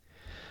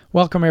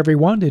Welcome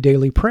everyone to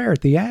Daily Prayer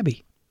at the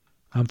Abbey.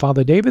 I'm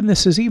Father David, and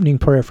this is evening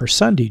prayer for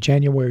Sunday,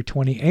 January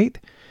 28th,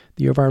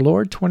 the year of our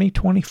Lord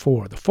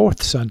 2024, the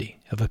fourth Sunday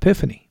of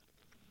Epiphany.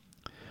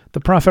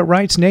 The prophet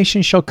writes,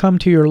 "Nations shall come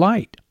to your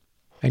light,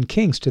 and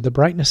kings to the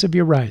brightness of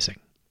your rising."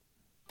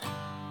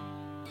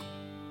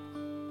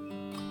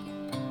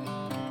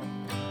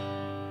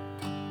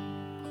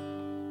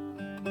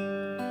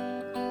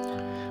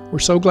 We're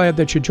so glad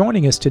that you're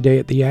joining us today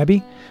at the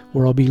Abbey,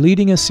 where I'll be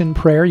leading us in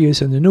prayer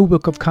using the New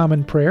Book of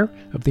Common Prayer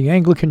of the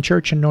Anglican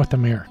Church in North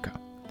America.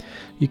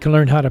 You can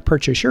learn how to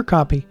purchase your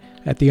copy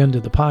at the end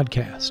of the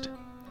podcast.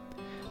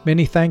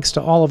 Many thanks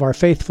to all of our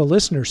faithful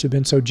listeners who've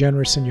been so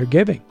generous in your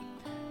giving.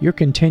 Your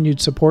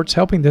continued support's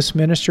helping this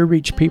ministry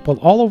reach people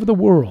all over the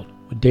world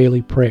with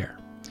daily prayer.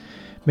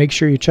 Make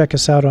sure you check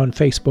us out on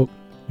Facebook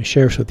and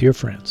share us with your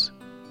friends.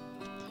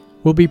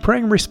 We'll be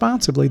praying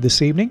responsibly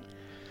this evening.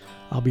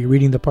 I'll be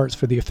reading the parts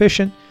for the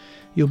officiant.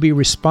 You'll be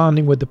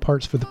responding with the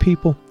parts for the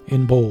people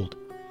in bold.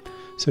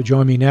 So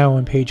join me now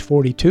on page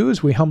 42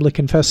 as we humbly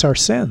confess our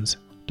sins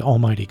to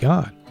Almighty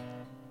God.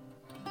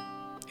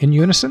 In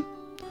unison,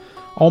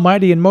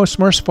 Almighty and most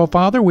merciful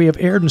Father, we have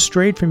erred and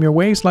strayed from your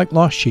ways like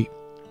lost sheep.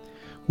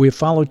 We have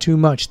followed too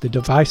much the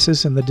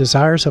devices and the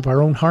desires of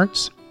our own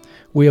hearts.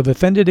 We have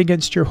offended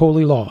against your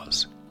holy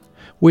laws.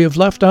 We have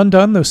left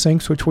undone those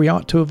things which we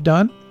ought to have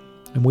done,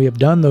 and we have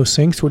done those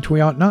things which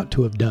we ought not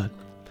to have done.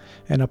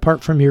 And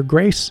apart from your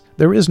grace,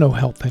 there is no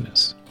health in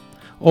us.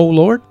 O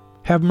Lord,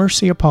 have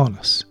mercy upon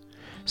us.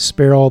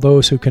 Spare all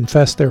those who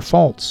confess their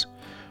faults.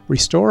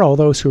 Restore all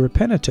those who are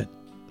penitent,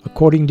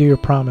 according to your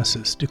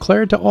promises,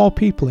 declared to all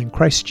people in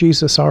Christ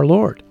Jesus our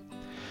Lord.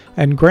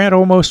 And grant,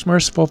 O most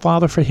merciful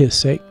Father, for his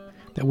sake,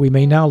 that we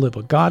may now live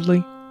a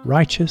godly,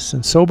 righteous,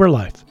 and sober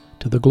life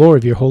to the glory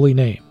of your holy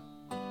name.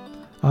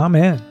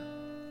 Amen.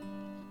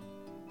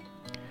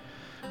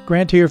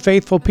 Grant to your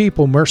faithful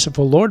people,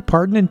 merciful Lord,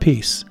 pardon and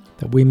peace,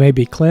 that we may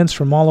be cleansed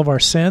from all of our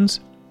sins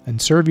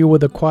and serve you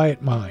with a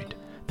quiet mind.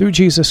 Through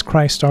Jesus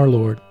Christ our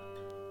Lord.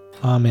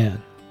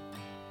 Amen.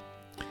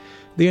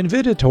 The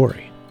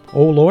invitatory.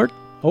 O Lord,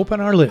 open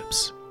our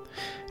lips,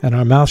 and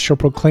our mouth shall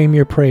proclaim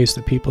your praise,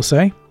 the people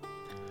say.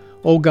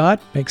 O God,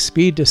 make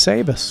speed to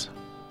save us.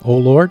 O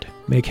Lord,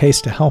 make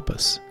haste to help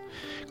us.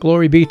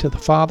 Glory be to the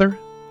Father,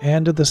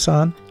 and to the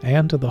Son,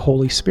 and to the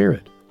Holy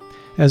Spirit,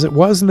 as it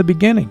was in the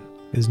beginning,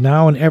 is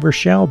now, and ever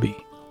shall be,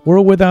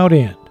 world without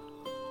end.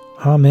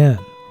 Amen.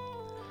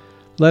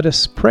 Let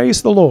us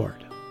praise the Lord.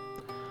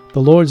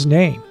 The Lord's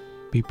name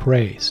be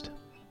praised.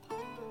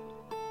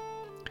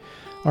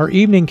 Our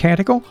evening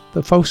canticle,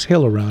 the Phos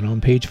Hilaron, on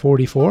page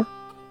 44.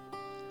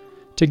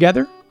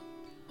 Together,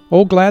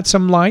 O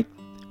gladsome light,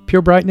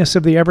 pure brightness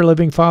of the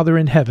ever-living Father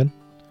in heaven,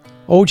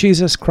 O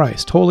Jesus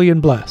Christ, holy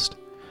and blessed,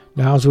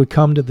 now as we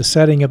come to the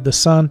setting of the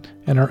sun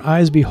and our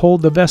eyes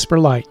behold the vesper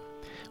light,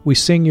 we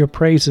sing your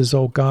praises,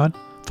 O God,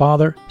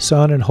 Father,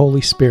 Son, and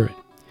Holy Spirit.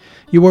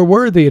 You are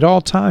worthy at all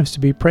times to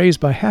be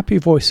praised by happy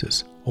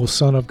voices, O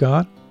Son of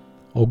God,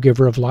 O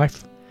Giver of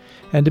life,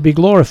 and to be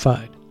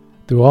glorified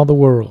through all the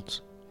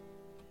worlds.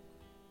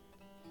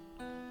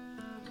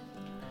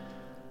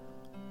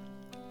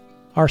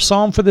 Our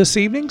psalm for this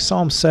evening,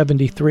 Psalm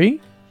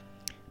 73,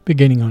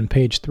 beginning on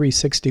page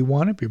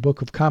 361 of your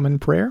Book of Common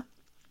Prayer.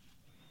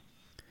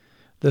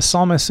 The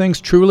psalmist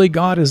sings, "Truly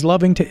God is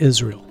loving to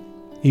Israel,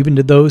 even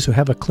to those who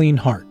have a clean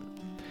heart.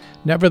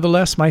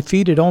 Nevertheless, my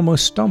feet had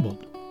almost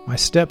stumbled. My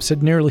steps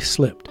had nearly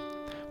slipped,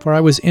 for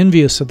I was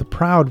envious of the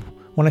proud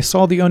when I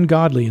saw the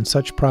ungodly in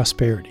such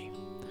prosperity.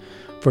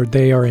 For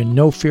they are in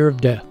no fear of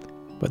death,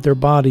 but their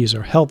bodies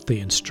are healthy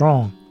and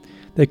strong.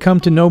 They come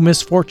to no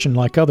misfortune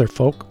like other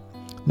folk,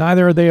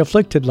 neither are they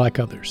afflicted like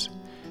others.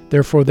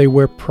 Therefore they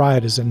wear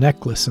pride as a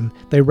necklace, and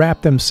they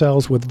wrap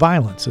themselves with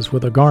violence as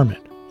with a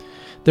garment.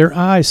 Their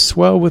eyes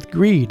swell with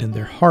greed, and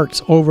their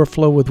hearts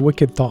overflow with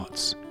wicked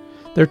thoughts.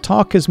 Their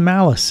talk is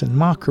malice and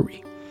mockery.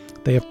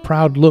 They have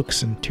proud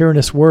looks, and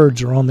tyrannous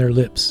words are on their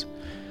lips.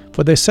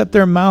 For they set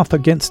their mouth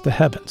against the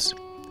heavens,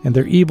 and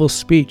their evil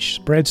speech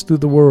spreads through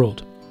the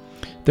world.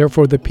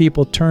 Therefore the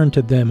people turn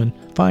to them and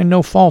find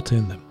no fault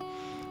in them.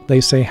 They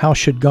say, how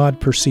should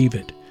God perceive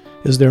it?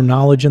 Is there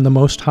knowledge in the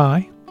Most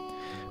High?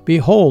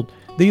 Behold,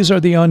 these are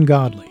the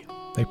ungodly.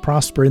 They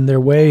prosper in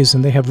their ways,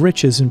 and they have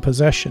riches in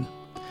possession.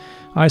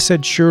 I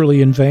said,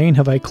 surely in vain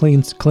have I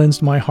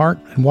cleansed my heart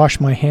and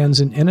washed my hands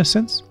in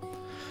innocence.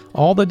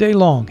 All the day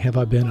long have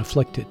I been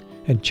afflicted,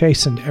 and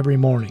chastened every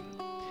morning.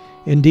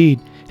 Indeed,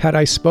 had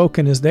I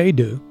spoken as they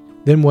do,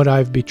 then would I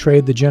have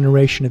betrayed the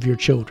generation of your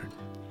children.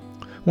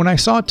 When I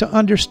sought to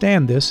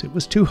understand this, it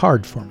was too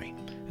hard for me,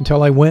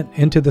 until I went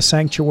into the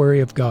sanctuary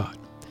of God.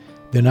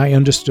 Then I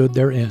understood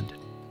their end.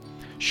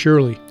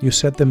 Surely you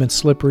set them in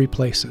slippery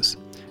places,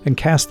 and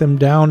cast them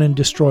down and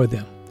destroy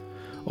them.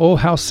 Oh,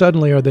 how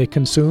suddenly are they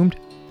consumed!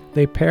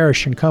 They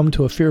perish and come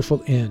to a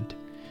fearful end.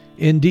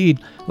 Indeed,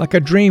 like a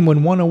dream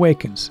when one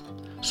awakens,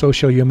 so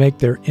shall you make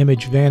their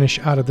image vanish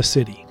out of the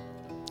city.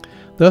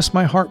 Thus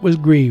my heart was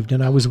grieved,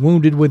 and I was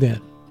wounded within.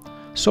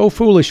 So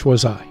foolish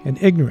was I, and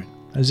ignorant,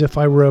 as if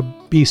I were a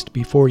beast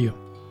before you.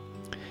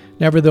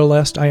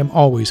 Nevertheless, I am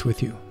always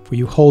with you, for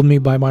you hold me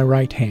by my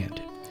right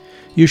hand.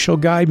 You shall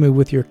guide me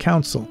with your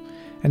counsel,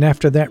 and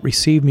after that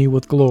receive me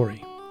with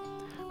glory.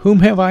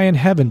 Whom have I in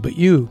heaven but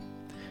you?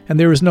 And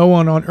there is no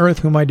one on earth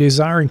whom I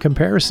desire in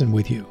comparison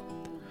with you.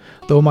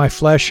 Though my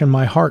flesh and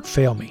my heart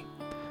fail me,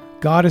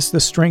 God is the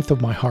strength of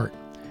my heart,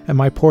 and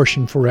my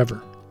portion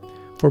forever.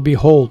 For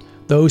behold,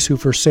 those who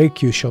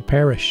forsake you shall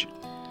perish.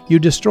 You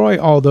destroy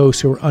all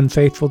those who are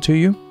unfaithful to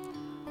you.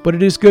 But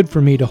it is good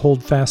for me to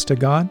hold fast to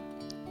God,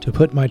 to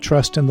put my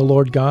trust in the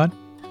Lord God,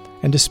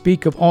 and to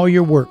speak of all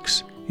your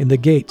works in the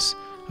gates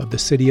of the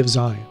city of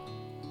Zion.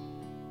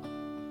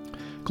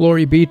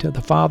 Glory be to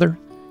the Father,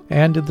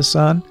 and to the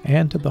Son,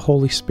 and to the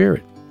Holy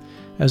Spirit,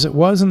 as it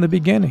was in the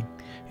beginning,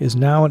 is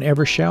now, and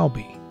ever shall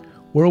be,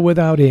 world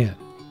without end.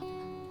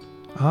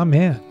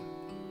 Amen.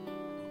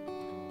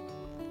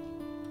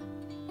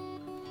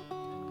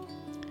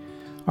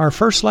 Our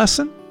first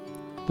lesson,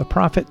 the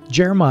prophet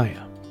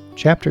Jeremiah,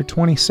 chapter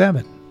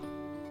 27.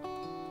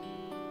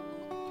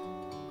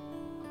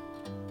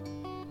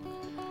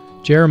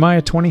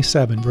 Jeremiah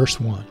 27, verse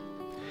 1.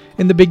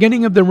 In the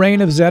beginning of the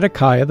reign of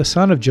Zedekiah, the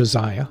son of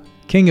Josiah,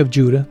 king of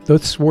Judah,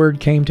 this word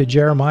came to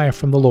Jeremiah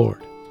from the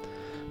Lord.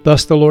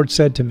 Thus the Lord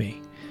said to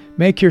me,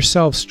 Make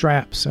yourselves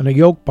straps and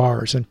yoke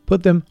bars, and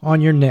put them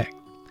on your neck.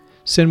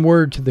 Send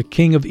word to the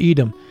king of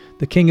Edom,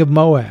 the king of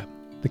Moab,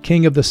 the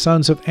king of the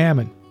sons of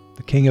Ammon,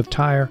 the king of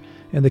Tyre,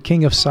 and the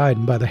king of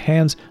Sidon, by the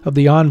hands of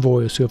the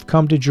envoys who have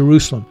come to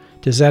Jerusalem,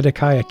 to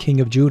Zedekiah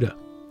king of Judah.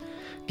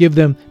 Give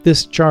them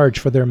this charge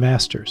for their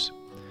masters.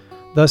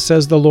 Thus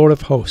says the Lord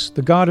of hosts,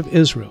 the God of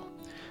Israel,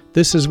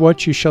 This is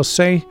what you shall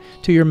say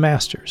to your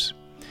masters.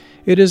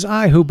 It is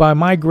I who by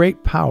my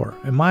great power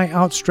and my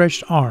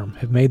outstretched arm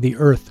have made the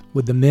earth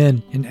with the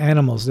men and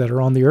animals that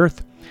are on the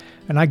earth,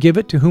 and I give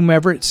it to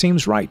whomever it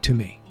seems right to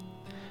me.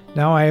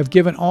 Now I have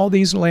given all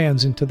these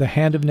lands into the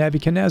hand of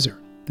Nebuchadnezzar,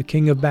 the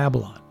king of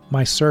Babylon,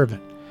 my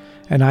servant,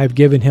 and I have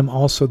given him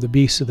also the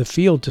beasts of the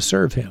field to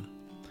serve him.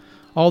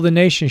 All the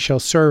nations shall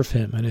serve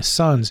him, and his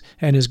sons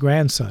and his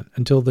grandson,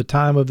 until the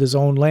time of his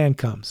own land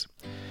comes.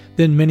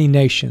 Then many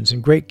nations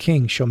and great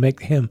kings shall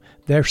make him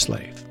their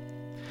slave.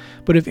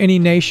 But if any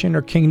nation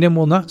or kingdom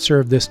will not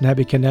serve this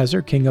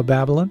Nebuchadnezzar, king of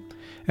Babylon,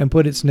 and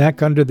put its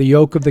neck under the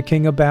yoke of the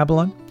king of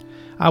Babylon,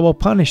 I will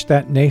punish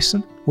that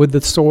nation with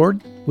the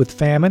sword, with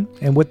famine,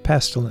 and with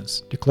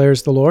pestilence,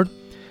 declares the Lord,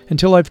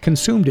 until I've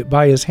consumed it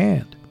by his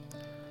hand.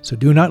 So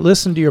do not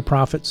listen to your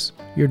prophets,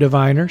 your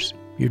diviners,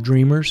 your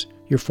dreamers,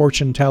 your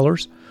fortune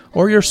tellers,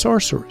 or your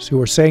sorcerers,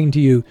 who are saying to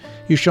you,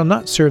 You shall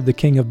not serve the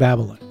king of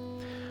Babylon.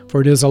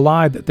 For it is a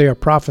lie that they are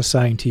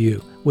prophesying to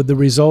you, with the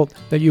result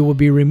that you will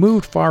be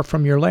removed far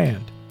from your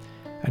land.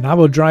 And I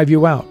will drive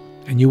you out,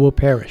 and you will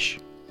perish.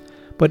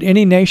 But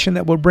any nation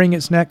that will bring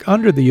its neck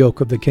under the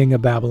yoke of the king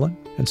of Babylon,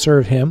 and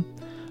serve him,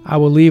 I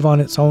will leave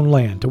on its own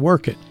land to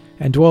work it,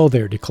 and dwell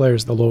there,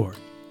 declares the Lord.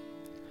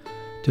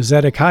 To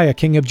Zedekiah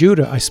king of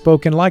Judah I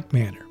spoke in like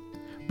manner.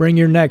 Bring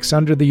your necks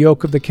under the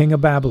yoke of the king of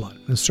Babylon,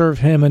 and serve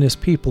him and his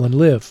people, and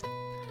live.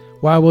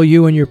 Why will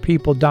you and your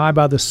people die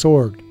by the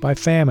sword, by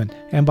famine,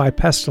 and by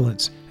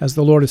pestilence, as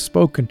the Lord has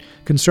spoken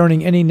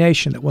concerning any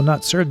nation that will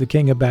not serve the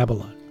king of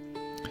Babylon?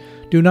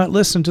 Do not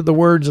listen to the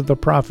words of the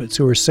prophets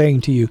who are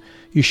saying to you,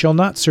 You shall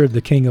not serve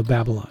the king of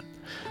Babylon,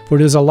 for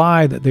it is a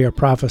lie that they are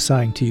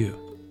prophesying to you.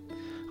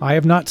 I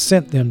have not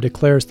sent them,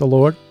 declares the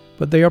Lord,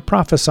 but they are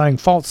prophesying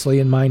falsely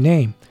in my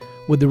name,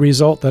 with the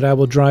result that I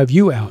will drive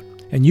you out,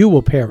 and you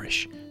will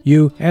perish,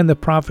 you and the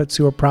prophets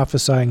who are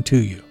prophesying to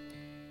you.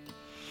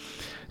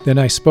 Then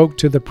I spoke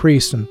to the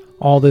priests and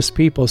all this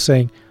people,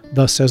 saying,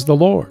 Thus says the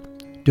Lord,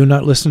 Do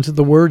not listen to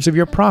the words of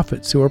your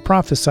prophets who are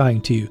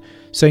prophesying to you,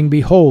 saying,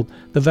 Behold,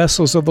 the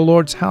vessels of the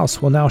Lord's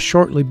house will now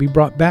shortly be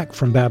brought back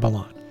from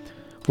Babylon.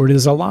 For it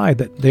is a lie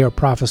that they are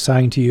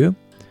prophesying to you.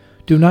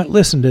 Do not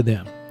listen to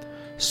them.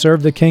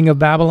 Serve the king of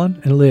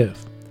Babylon and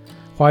live.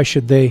 Why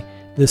should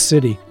this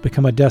city,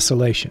 become a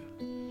desolation?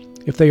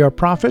 If they are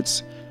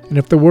prophets, and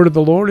if the word of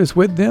the Lord is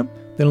with them,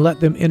 then let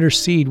them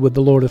intercede with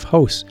the Lord of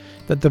hosts,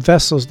 that the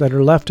vessels that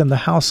are left in the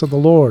house of the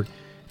Lord,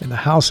 in the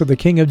house of the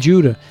king of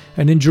Judah,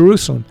 and in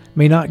Jerusalem,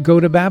 may not go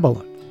to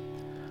Babylon.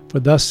 For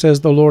thus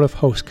says the Lord of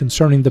hosts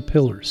concerning the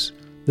pillars,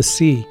 the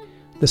sea,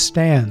 the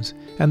stands,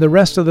 and the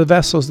rest of the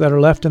vessels that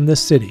are left in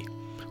this city,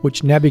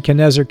 which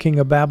Nebuchadnezzar king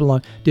of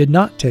Babylon did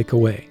not take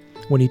away,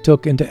 when he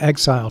took into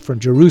exile from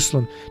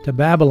Jerusalem to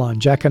Babylon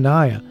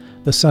Jeconiah,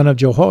 the son of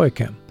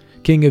Jehoiakim,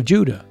 king of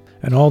Judah,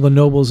 and all the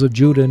nobles of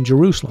Judah and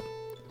Jerusalem.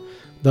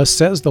 Thus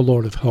says the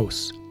Lord of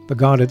hosts, the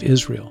God of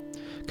Israel,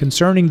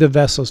 concerning the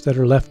vessels that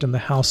are left in the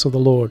house of the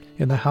Lord,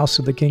 in the house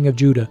of the king of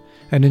Judah,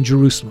 and in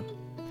Jerusalem.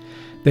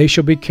 They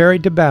shall be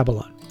carried to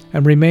Babylon,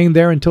 and remain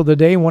there until the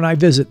day when I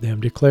visit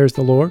them, declares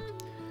the Lord.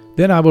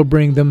 Then I will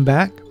bring them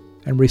back,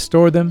 and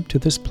restore them to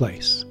this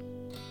place.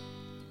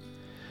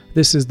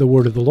 This is the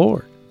word of the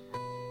Lord.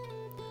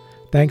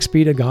 Thanks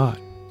be to God.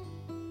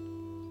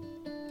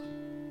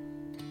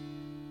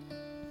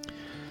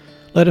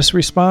 Let us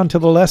respond to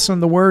the lesson,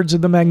 the words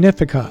of the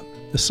Magnificat,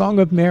 the Song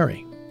of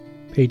Mary,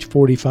 page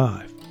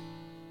 45.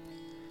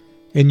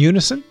 In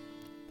unison,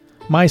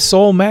 My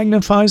soul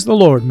magnifies the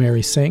Lord,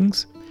 Mary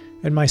sings.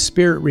 and my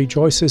spirit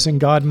rejoices in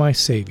God my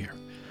Savior.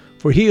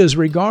 For he has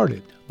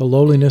regarded the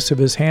lowliness of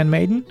his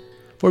handmaiden.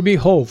 For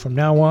behold, from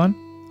now on,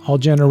 all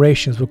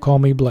generations will call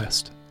me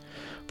blessed.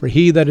 For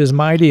he that is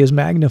mighty has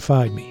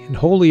magnified me, and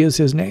holy is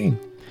his name,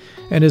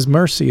 and his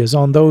mercy is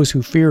on those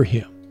who fear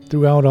him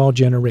throughout all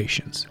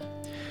generations.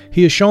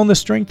 He has shown the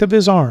strength of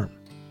his arm.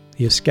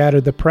 He has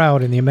scattered the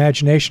proud in the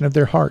imagination of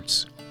their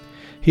hearts.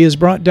 He has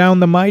brought down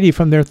the mighty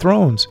from their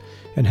thrones,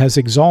 and has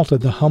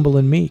exalted the humble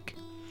and meek.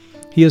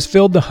 He has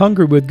filled the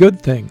hungry with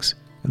good things,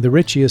 and the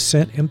rich he has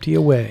sent empty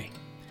away.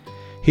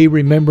 He,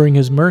 remembering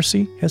his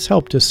mercy, has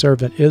helped his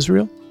servant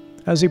Israel,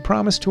 as he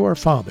promised to our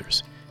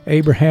fathers,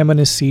 Abraham and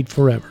his seed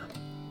forever.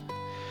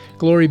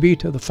 Glory be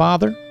to the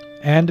Father,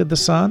 and to the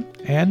Son,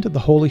 and to the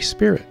Holy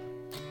Spirit,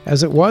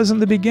 as it was in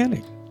the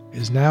beginning,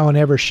 is now, and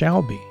ever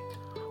shall be,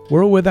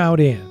 world without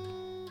end.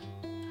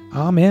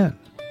 Amen.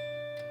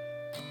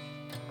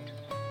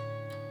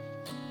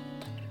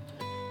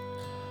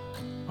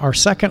 Our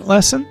second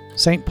lesson,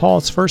 St.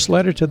 Paul's first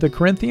letter to the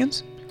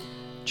Corinthians,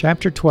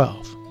 chapter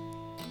 12.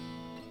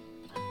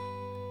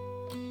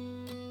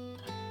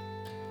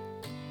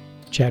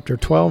 Chapter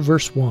 12,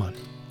 verse 1.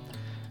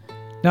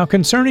 Now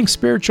concerning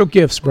spiritual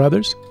gifts,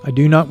 brothers, I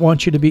do not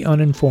want you to be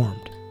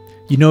uninformed.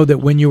 You know that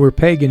when you were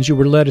pagans, you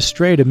were led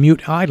astray to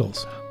mute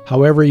idols,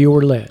 however you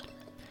were led.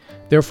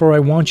 Therefore I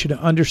want you to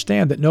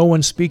understand that no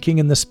one speaking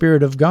in the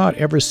Spirit of God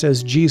ever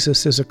says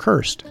Jesus is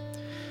accursed,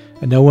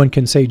 and no one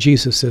can say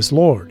Jesus is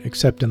Lord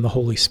except in the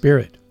Holy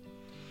Spirit.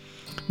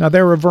 Now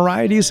there are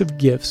varieties of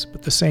gifts,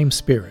 but the same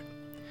Spirit.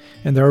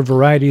 And there are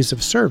varieties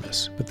of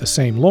service, but the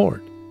same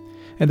Lord.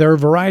 And there are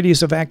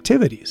varieties of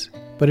activities,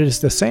 but it is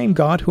the same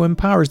God who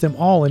empowers them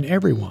all and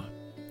everyone.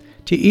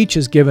 To each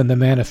is given the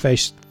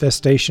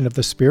manifestation of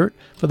the Spirit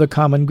for the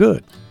common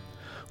good.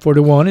 For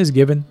to one is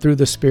given through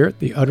the Spirit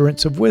the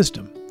utterance of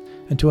wisdom,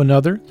 and to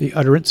another the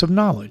utterance of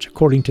knowledge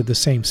according to the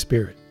same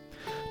Spirit.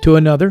 To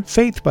another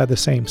faith by the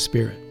same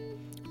Spirit.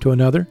 To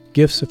another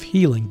gifts of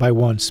healing by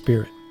one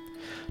Spirit.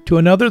 To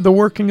another the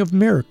working of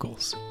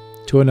miracles.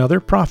 To another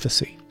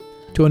prophecy.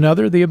 To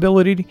another the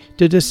ability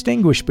to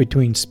distinguish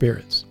between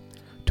spirits.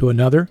 To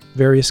another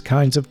various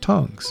kinds of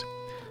tongues.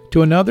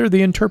 To another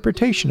the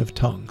interpretation of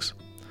tongues.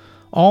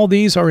 All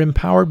these are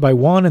empowered by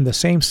one and the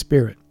same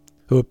Spirit,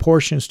 who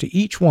apportions to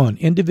each one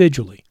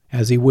individually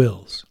as he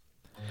wills.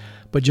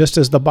 But just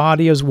as the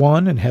body is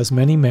one and has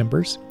many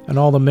members, and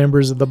all the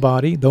members of the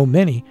body, though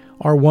many,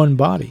 are one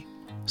body,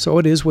 so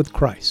it is with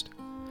Christ.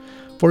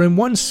 For in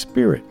one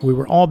Spirit we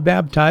were all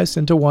baptized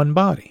into one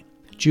body,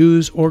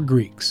 Jews or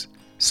Greeks,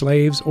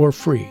 slaves or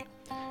free,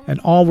 and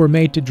all were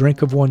made to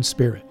drink of one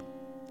Spirit.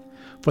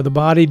 For the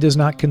body does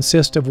not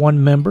consist of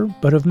one member,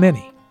 but of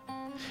many.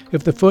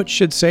 If the foot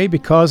should say,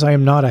 because I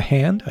am not a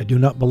hand, I do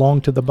not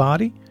belong to the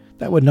body,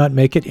 that would not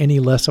make it any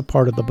less a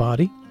part of the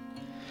body.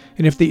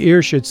 And if the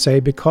ear should say,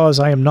 because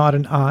I am not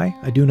an eye,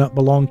 I do not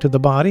belong to the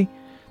body,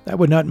 that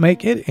would not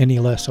make it any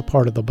less a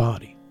part of the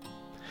body.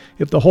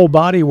 If the whole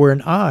body were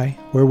an eye,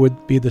 where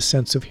would be the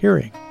sense of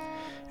hearing?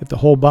 If the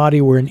whole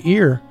body were an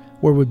ear,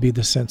 where would be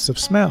the sense of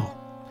smell?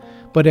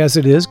 But as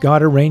it is,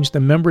 God arranged the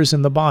members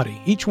in the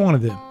body, each one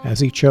of them, as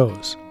He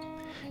chose.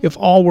 If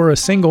all were a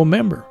single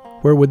member,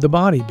 where would the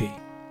body be?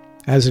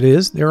 As it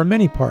is, there are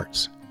many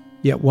parts,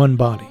 yet one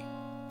body.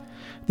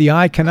 The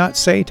eye cannot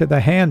say to the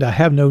hand, I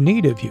have no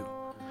need of you,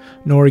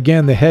 nor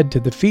again the head to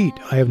the feet,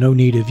 I have no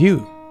need of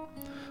you.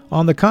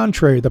 On the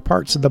contrary, the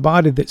parts of the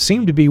body that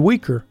seem to be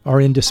weaker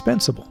are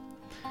indispensable,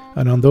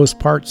 and on those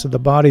parts of the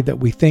body that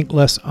we think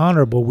less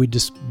honorable we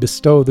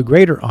bestow the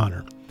greater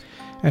honor,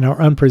 and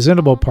our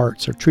unpresentable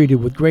parts are treated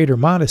with greater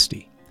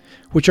modesty,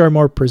 which our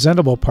more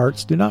presentable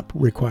parts do not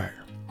require.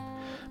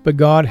 But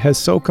God has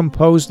so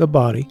composed the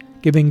body,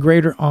 giving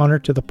greater honor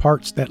to the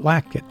parts that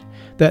lack it,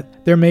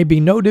 that there may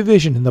be no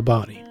division in the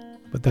body,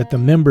 but that the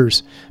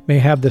members may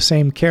have the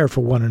same care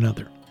for one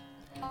another.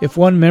 If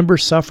one member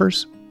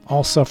suffers,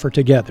 all suffer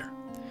together.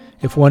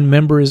 If one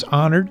member is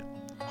honored,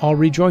 all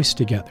rejoice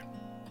together.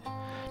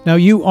 Now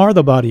you are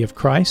the body of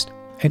Christ,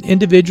 and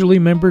individually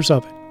members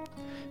of it.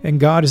 And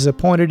God has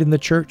appointed in the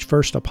church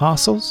first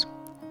apostles,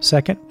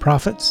 second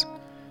prophets,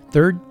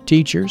 third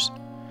teachers,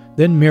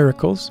 then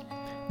miracles,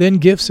 then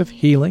gifts of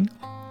healing,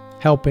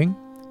 helping,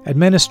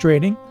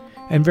 administrating,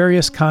 and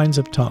various kinds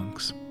of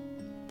tongues.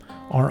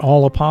 Are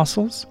all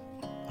apostles?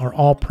 Are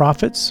all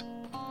prophets?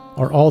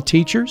 Are all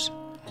teachers?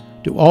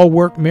 Do all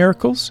work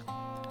miracles?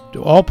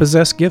 Do all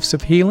possess gifts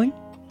of healing?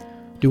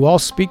 Do all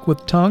speak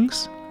with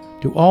tongues?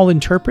 Do all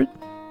interpret?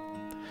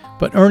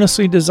 But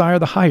earnestly desire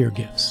the higher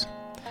gifts,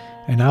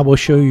 and I will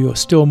show you a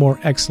still more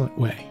excellent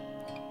way.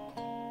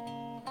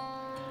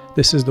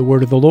 This is the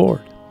word of the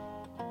Lord.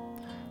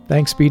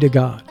 Thanks be to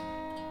God.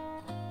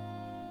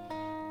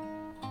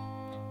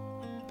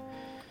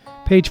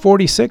 Page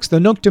 46, the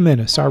Nunc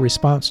Dimittis, our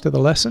response to the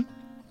lesson.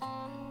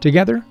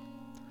 Together,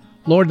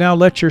 Lord, now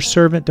let your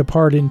servant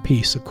depart in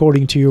peace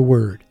according to your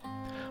word.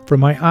 For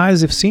my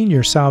eyes have seen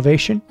your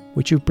salvation,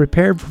 which you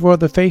prepared before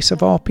the face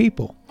of all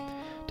people,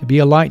 to be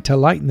a light to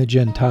lighten the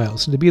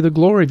Gentiles, and to be the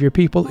glory of your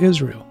people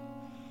Israel.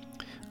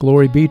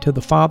 Glory be to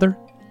the Father,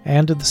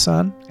 and to the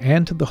Son,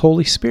 and to the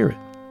Holy Spirit,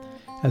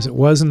 as it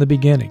was in the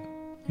beginning,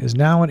 is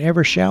now, and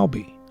ever shall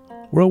be,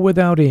 world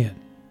without end.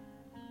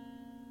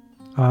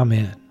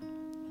 Amen.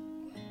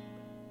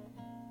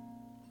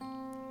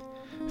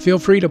 Feel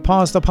free to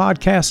pause the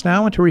podcast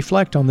now and to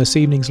reflect on this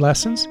evening's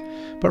lessons,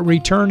 but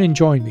return and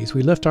join me as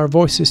we lift our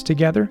voices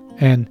together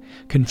and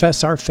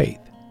confess our faith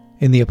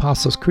in the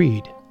Apostles'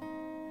 Creed.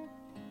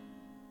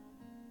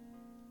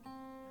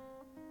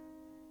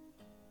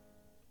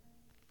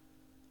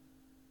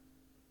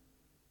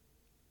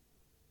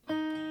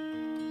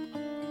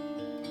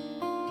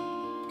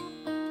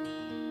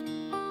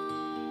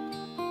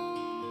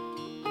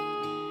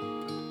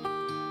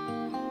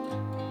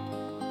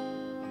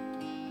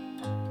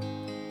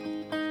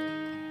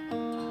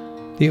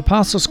 The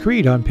Apostles'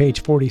 Creed on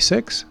page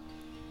 46.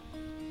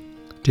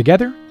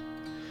 Together,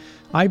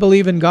 I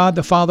believe in God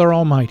the Father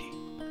Almighty,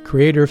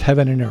 creator of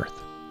heaven and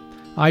earth.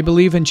 I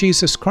believe in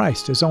Jesus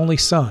Christ, his only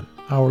Son,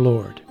 our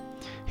Lord.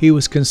 He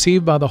was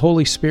conceived by the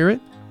Holy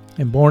Spirit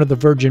and born of the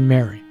Virgin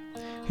Mary.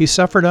 He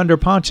suffered under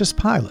Pontius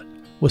Pilate,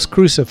 was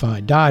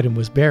crucified, died, and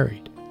was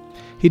buried.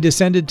 He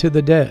descended to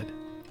the dead.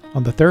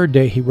 On the third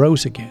day he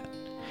rose again.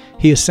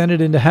 He ascended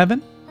into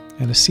heaven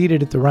and is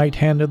seated at the right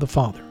hand of the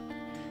Father.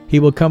 He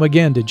will come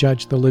again to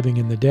judge the living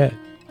and the dead.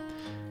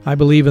 I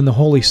believe in the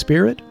Holy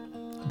Spirit,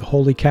 the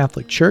Holy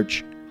Catholic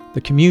Church,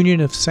 the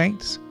communion of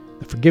saints,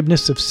 the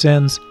forgiveness of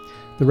sins,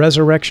 the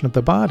resurrection of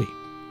the body,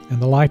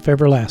 and the life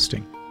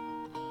everlasting.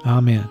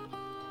 Amen.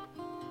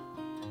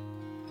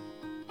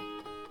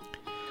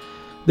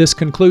 This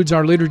concludes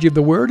our Liturgy of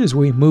the Word as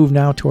we move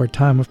now to our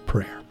time of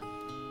prayer.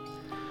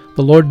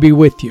 The Lord be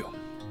with you,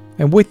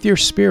 and with your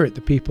spirit,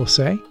 the people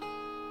say.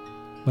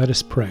 Let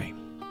us pray.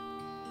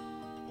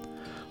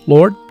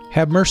 Lord,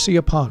 have mercy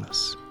upon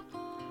us.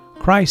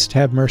 Christ,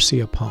 have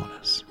mercy upon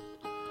us.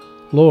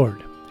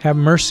 Lord, have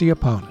mercy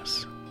upon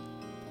us.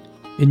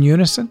 In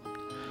unison,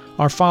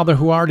 Our Father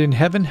who art in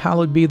heaven,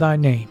 hallowed be thy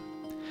name.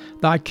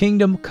 Thy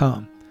kingdom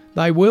come,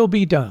 thy will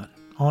be done,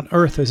 on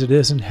earth as it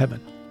is in heaven.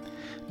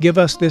 Give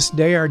us this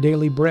day our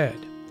daily bread,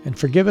 and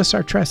forgive us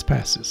our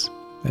trespasses,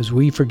 as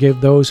we forgive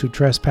those who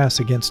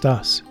trespass against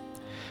us.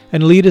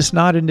 And lead us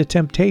not into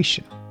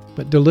temptation,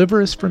 but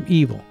deliver us from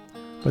evil.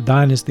 For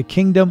thine is the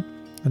kingdom,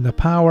 and the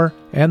power,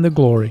 and the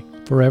glory,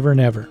 forever and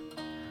ever.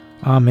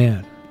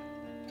 Amen.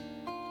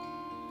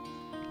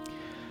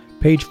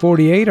 Page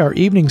 48, our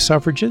evening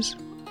suffrages.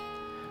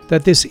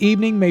 That this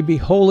evening may be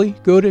holy,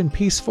 good, and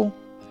peaceful,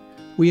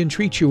 we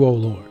entreat you, O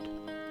Lord.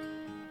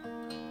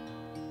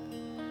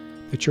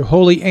 That your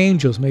holy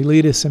angels may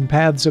lead us in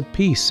paths of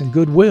peace and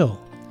goodwill,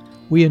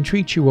 we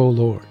entreat you, O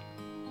Lord.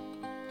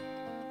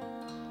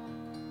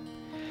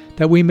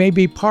 That we may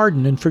be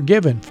pardoned and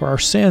forgiven for our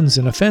sins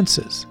and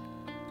offenses,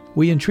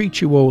 we entreat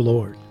you, O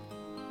Lord.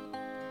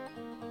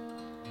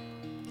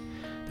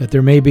 That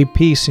there may be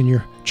peace in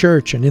your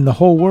church and in the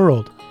whole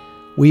world,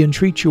 we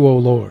entreat you, O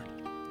Lord.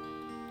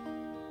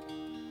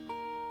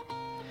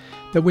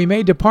 That we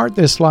may depart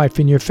this life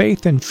in your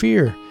faith and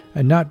fear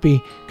and not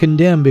be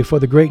condemned before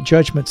the great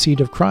judgment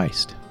seat of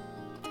Christ,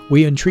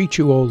 we entreat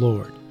you, O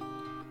Lord.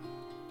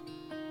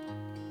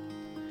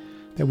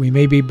 That we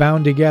may be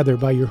bound together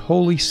by your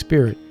Holy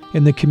Spirit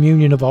in the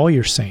communion of all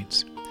your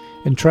saints,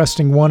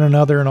 entrusting one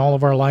another and all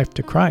of our life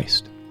to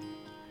Christ,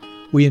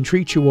 we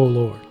entreat you, O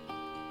Lord.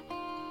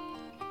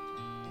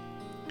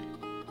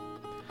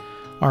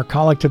 Our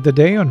collect of the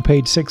day on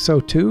page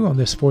 602 on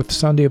this fourth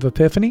Sunday of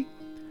Epiphany.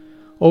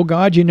 O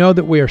God, you know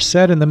that we are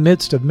set in the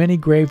midst of many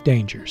grave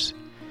dangers,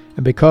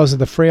 and because of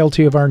the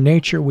frailty of our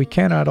nature, we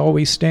cannot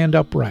always stand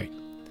upright.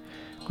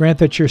 Grant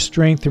that your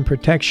strength and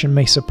protection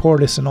may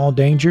support us in all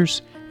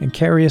dangers and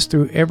carry us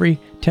through every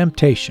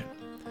temptation.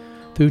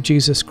 Through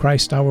Jesus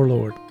Christ our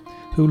Lord,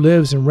 who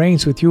lives and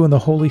reigns with you in the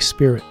Holy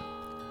Spirit,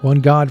 one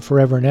God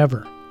forever and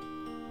ever.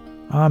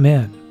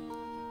 Amen.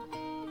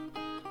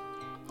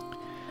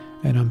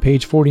 And on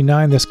page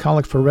 49, this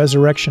collect for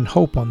resurrection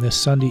hope on this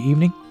Sunday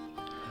evening.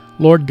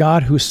 Lord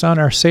God, whose Son,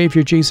 our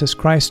Savior Jesus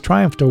Christ,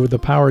 triumphed over the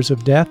powers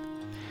of death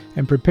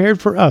and prepared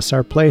for us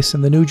our place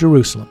in the New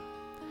Jerusalem,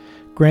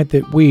 grant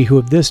that we who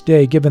have this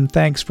day given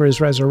thanks for his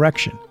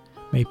resurrection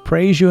may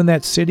praise you in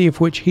that city of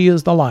which he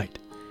is the light,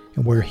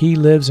 and where he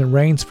lives and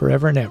reigns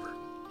forever and ever.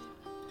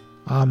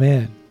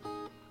 Amen.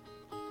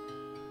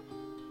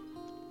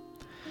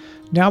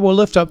 Now we'll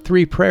lift up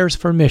 3 prayers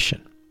for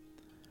mission.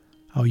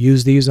 I'll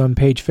use these on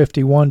page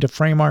 51 to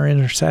frame our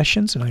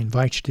intercessions, and I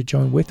invite you to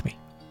join with me.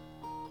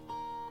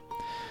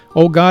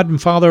 O God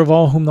and Father of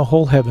all whom the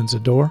whole heavens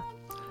adore,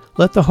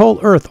 let the whole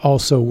earth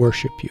also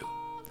worship you.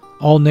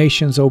 All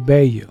nations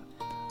obey you.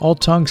 All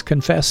tongues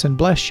confess and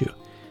bless you.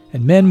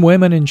 And men,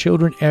 women, and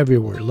children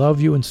everywhere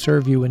love you and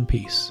serve you in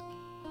peace.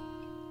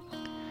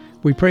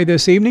 We pray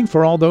this evening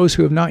for all those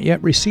who have not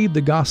yet received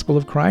the gospel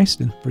of Christ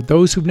and for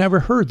those who've never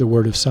heard the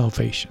word of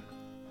salvation.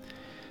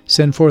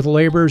 Send forth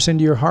laborers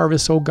into your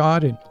harvest, O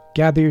God, and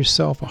gather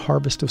yourself a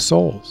harvest of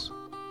souls.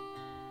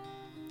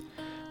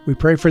 We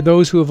pray for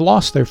those who have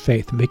lost their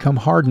faith and become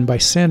hardened by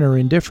sin or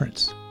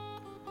indifference.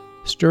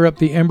 Stir up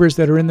the embers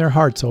that are in their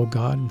hearts, O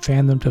God, and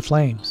fan them to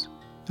flames.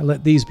 and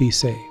let these be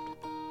saved.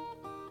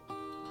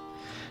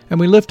 And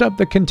we lift up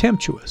the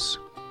contemptuous,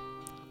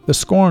 the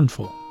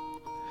scornful,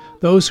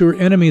 those who are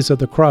enemies of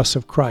the cross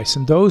of Christ,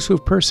 and those who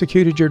have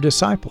persecuted your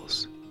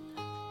disciples.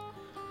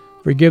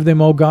 Forgive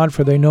them, O God,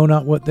 for they know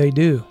not what they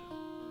do.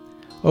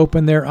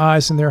 Open their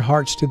eyes and their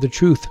hearts to the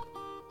truth,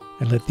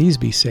 and let these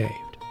be saved.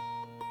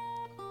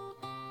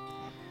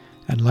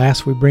 And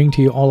last, we bring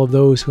to you all of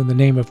those who in the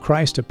name of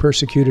Christ have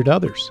persecuted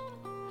others,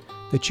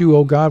 that you,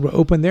 O God, will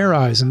open their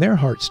eyes and their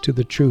hearts to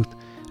the truth,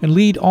 and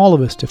lead all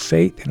of us to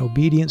faith and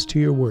obedience to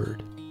your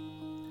word.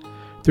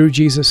 Through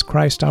Jesus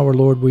Christ our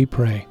Lord we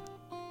pray.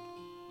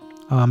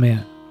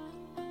 Amen.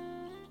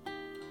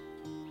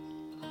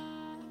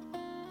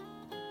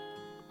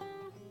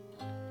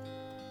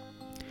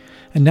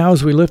 And now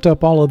as we lift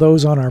up all of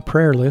those on our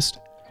prayer list,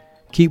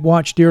 keep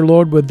watch, dear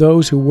Lord, with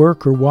those who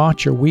work or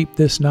watch or weep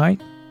this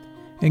night,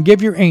 and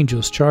give your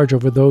angels charge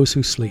over those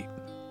who sleep.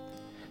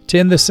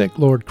 Tend the sick,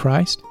 Lord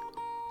Christ.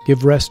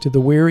 Give rest to the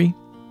weary.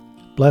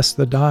 Bless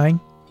the dying.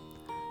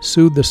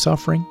 Soothe the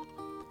suffering.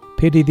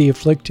 Pity the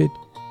afflicted.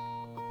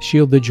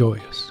 Shield the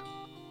joyous.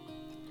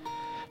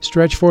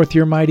 Stretch forth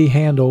your mighty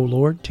hand, O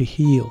Lord, to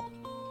heal,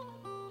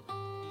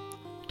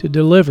 to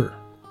deliver,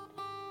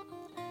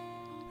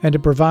 and to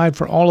provide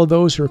for all of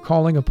those who are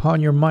calling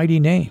upon your mighty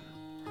name.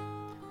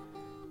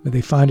 May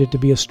they find it to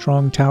be a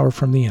strong tower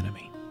from the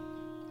enemy.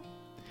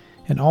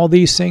 And all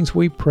these things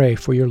we pray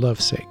for your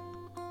love's sake.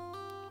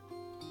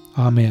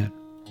 Amen.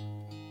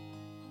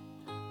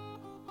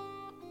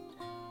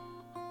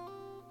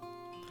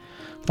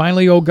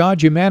 Finally, O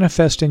God, you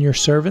manifest in your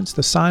servants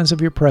the signs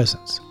of your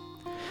presence.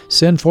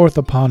 Send forth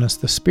upon us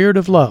the Spirit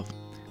of love,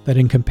 that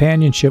in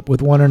companionship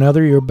with one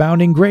another your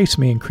abounding grace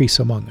may increase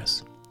among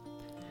us.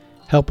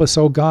 Help us,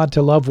 O God,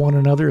 to love one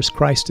another as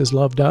Christ has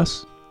loved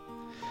us,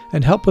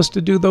 and help us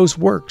to do those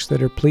works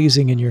that are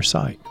pleasing in your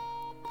sight.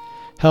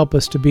 Help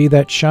us to be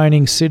that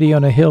shining city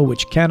on a hill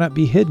which cannot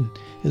be hidden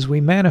as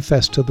we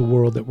manifest to the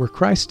world that we're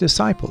Christ's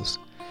disciples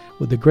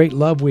with the great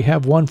love we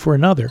have one for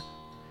another,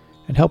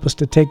 and help us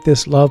to take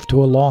this love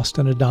to a lost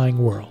and a dying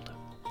world.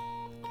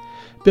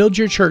 Build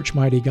your church,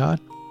 mighty God,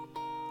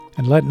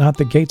 and let not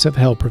the gates of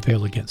hell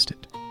prevail against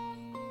it.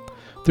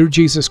 Through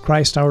Jesus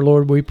Christ our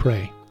Lord we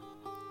pray.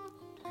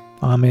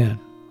 Amen.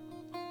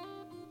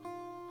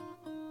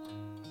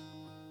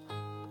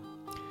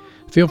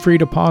 Feel free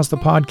to pause the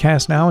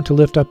podcast now to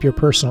lift up your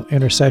personal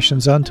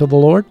intercessions unto the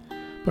Lord,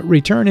 but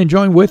return and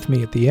join with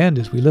me at the end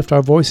as we lift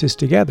our voices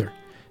together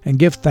and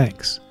give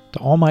thanks to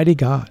Almighty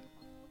God.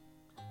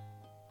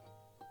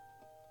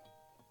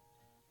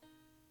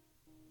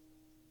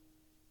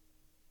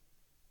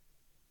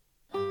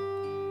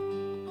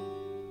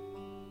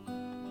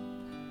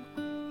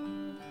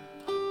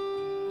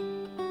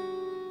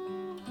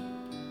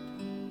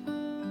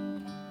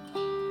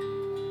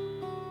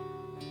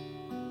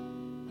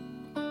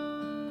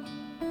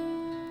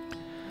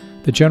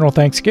 The General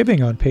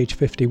Thanksgiving on page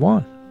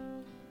 51.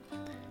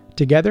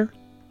 Together,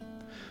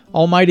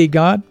 Almighty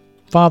God,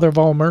 Father of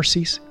all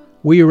mercies,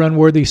 we, your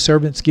unworthy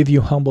servants, give you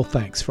humble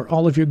thanks for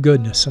all of your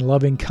goodness and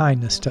loving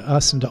kindness to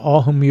us and to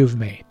all whom you have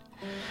made.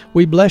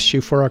 We bless you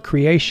for our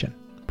creation,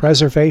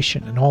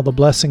 preservation, and all the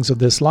blessings of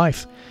this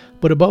life,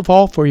 but above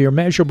all for your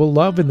immeasurable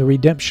love and the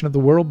redemption of the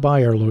world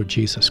by our Lord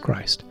Jesus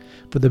Christ,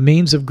 for the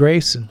means of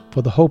grace and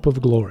for the hope of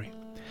glory.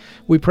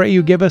 We pray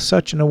you give us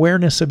such an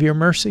awareness of your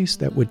mercies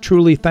that with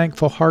truly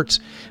thankful hearts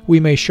we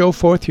may show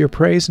forth your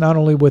praise not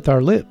only with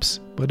our lips,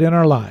 but in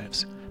our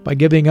lives, by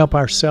giving up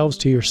ourselves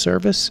to your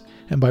service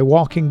and by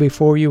walking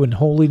before you in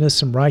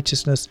holiness and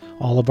righteousness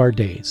all of our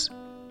days.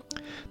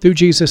 Through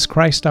Jesus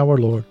Christ our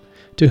Lord,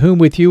 to whom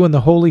with you and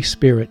the Holy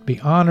Spirit be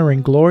honor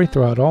and glory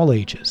throughout all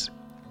ages.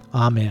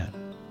 Amen.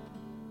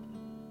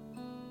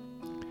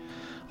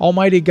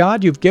 Almighty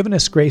God, you've given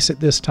us grace at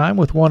this time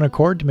with one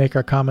accord to make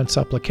our common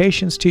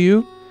supplications to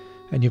you,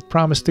 and you've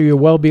promised through your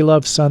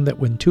well-beloved Son that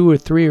when 2 or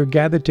 3 are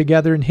gathered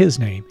together in his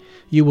name,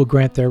 you will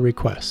grant their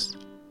requests.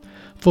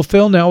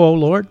 Fulfill now, O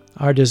Lord,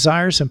 our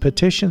desires and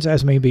petitions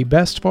as may be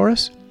best for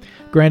us,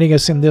 granting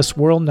us in this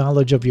world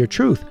knowledge of your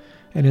truth,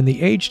 and in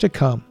the age to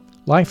come,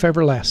 life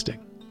everlasting.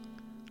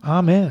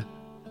 Amen.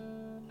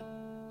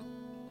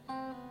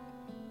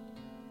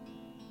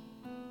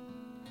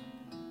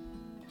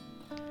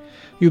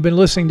 You've been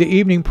listening to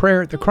Evening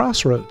Prayer at the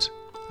Crossroads,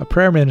 a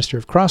prayer minister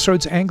of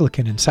Crossroads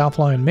Anglican in South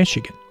Lyon,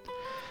 Michigan.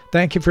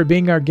 Thank you for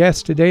being our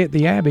guest today at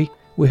the Abbey.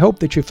 We hope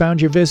that you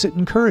found your visit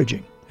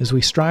encouraging as we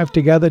strive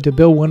together to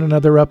build one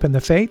another up in the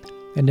faith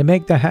and to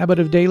make the habit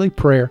of daily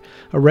prayer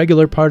a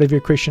regular part of your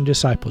Christian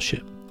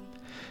discipleship.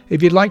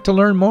 If you'd like to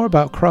learn more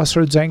about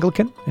Crossroads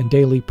Anglican and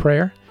daily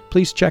prayer,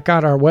 please check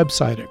out our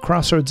website at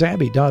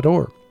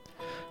crossroadsabbey.org.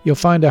 You'll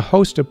find a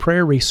host of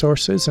prayer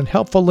resources and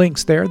helpful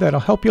links there that'll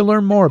help you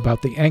learn more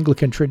about the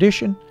Anglican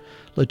tradition,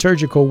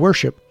 liturgical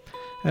worship,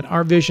 and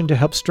our vision to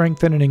help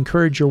strengthen and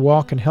encourage your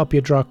walk and help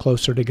you draw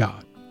closer to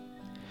God.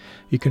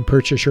 You can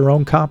purchase your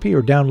own copy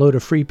or download a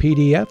free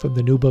PDF of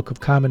the New Book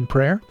of Common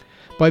Prayer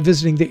by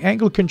visiting the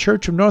Anglican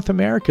Church of North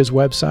America's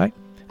website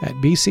at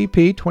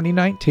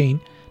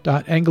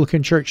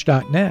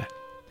bcp2019.anglicanchurch.net.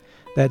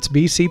 That's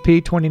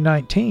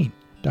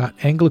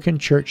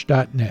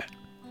bcp2019.anglicanchurch.net.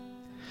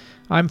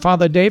 I'm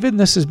Father David, and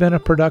this has been a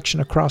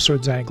production of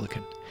Crossroads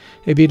Anglican.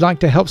 If you'd like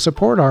to help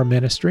support our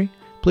ministry,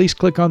 please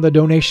click on the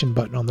donation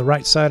button on the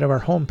right side of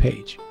our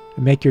homepage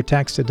and make your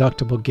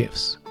tax-deductible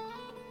gifts.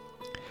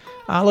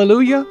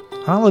 Alleluia,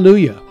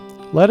 alleluia.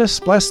 Let us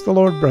bless the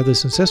Lord,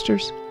 brothers and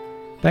sisters.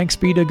 Thanks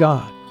be to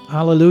God.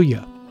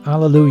 Alleluia,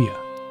 alleluia.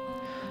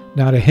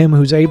 Now to him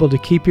who's able to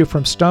keep you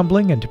from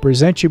stumbling and to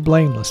present you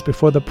blameless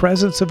before the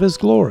presence of his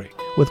glory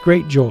with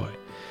great joy,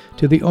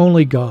 to the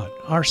only God,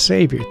 our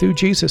Savior, through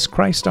Jesus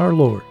Christ our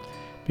Lord,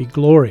 be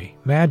glory,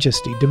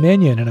 majesty,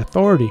 dominion, and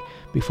authority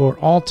before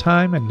all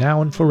time and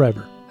now and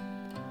forever.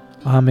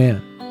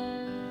 Amen.